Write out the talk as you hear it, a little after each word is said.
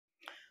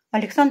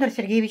Александр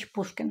Сергеевич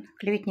Пушкин.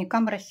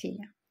 Клеветникам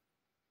России.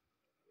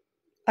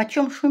 О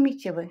чем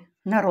шумите вы,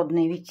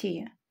 народные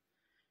витие?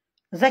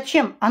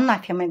 Зачем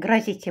анафемой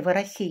грозите вы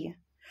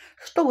России?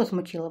 Что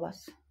возмутило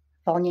вас?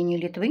 Волнение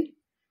Литвы?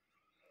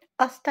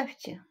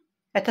 Оставьте.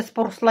 Это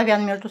спор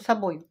славян между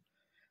собою.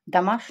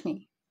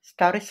 Домашний,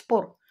 старый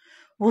спор,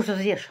 уже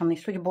взвешенный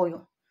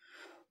судьбою.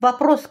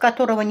 Вопрос,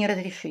 которого не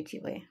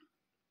разрешите вы.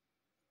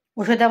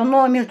 Уже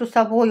давно между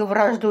собою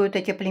враждуют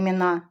эти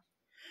племена.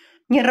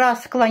 Не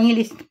раз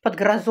склонились под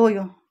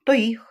грозою то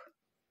их,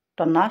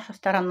 то наша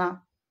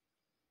сторона.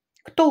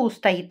 Кто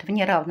устоит в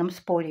неравном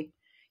споре?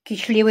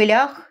 Кичливый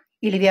лях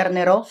или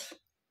верный роз?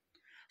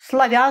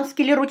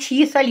 Славянские ли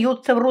ручьи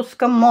сольются в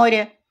русском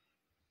море?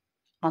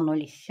 Оно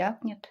ли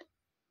сякнет?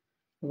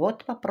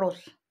 Вот вопрос.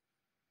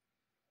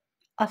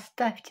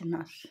 Оставьте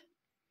нас.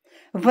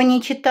 Вы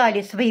не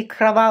читали свои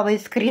кровавые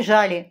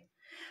скрижали.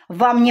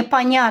 Вам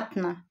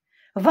непонятно,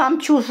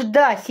 вам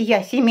чужда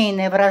сия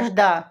семейная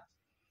вражда.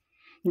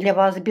 Для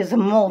вас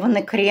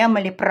безмолвный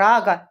Кремль и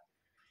Прага.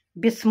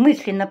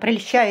 Бессмысленно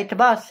прельщает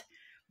вас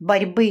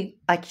борьбы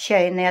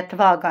отчаянная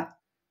отвага.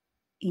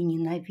 И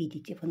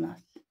ненавидите вы нас.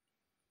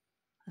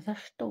 За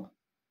что?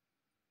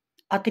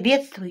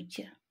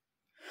 Ответствуйте.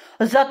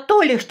 За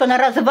то ли, что на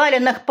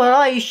развалинах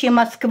пылающей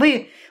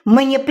Москвы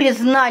мы не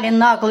признали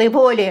наглой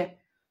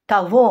воли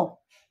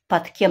того,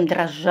 под кем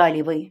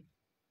дрожали вы?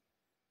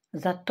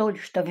 За то ли,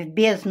 что в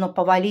бездну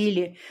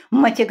повалили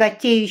мы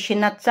тяготеющий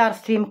над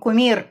царствием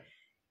кумир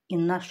и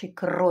нашей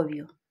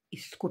кровью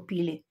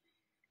искупили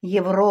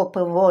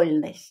Европы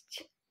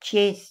вольность,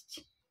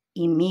 честь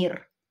и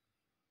мир?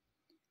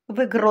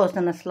 Вы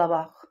грозны на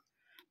словах,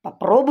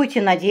 попробуйте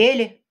на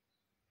деле.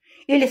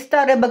 Или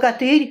старый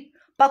богатырь,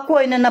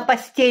 покойный на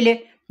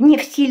постели, не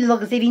в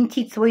силах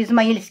завинтить свой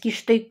измаильский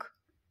штык?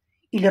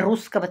 Или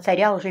русского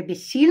царя уже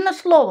бессильно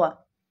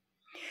слово?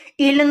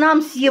 Или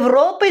нам с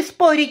Европой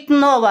спорить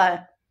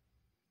ново?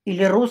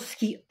 Или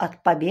русский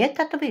от побед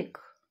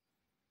отвык?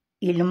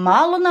 Или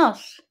мало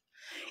нас?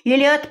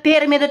 Или от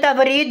Перми до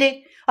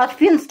Тавриды, от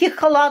финских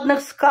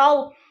холодных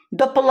скал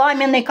до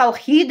пламенной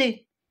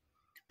Колхиды,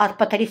 от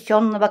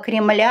потрясенного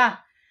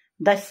Кремля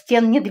до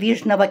стен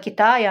недвижного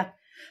Китая,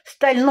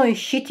 стальной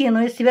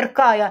щетиной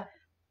сверкая,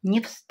 не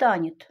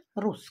встанет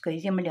русская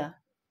земля?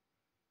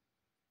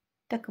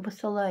 Так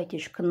высылайте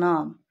ж к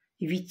нам,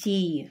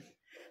 витии,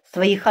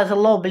 своих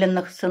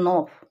озлобленных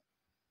сынов.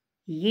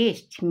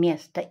 Есть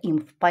место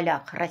им в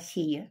полях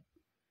России,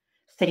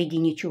 среди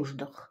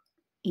нечуждых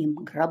им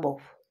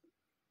гробов.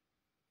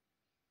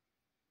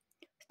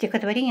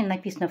 Стихотворение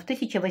написано в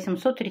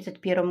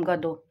 1831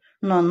 году,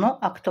 но оно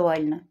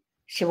актуально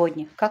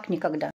сегодня, как никогда.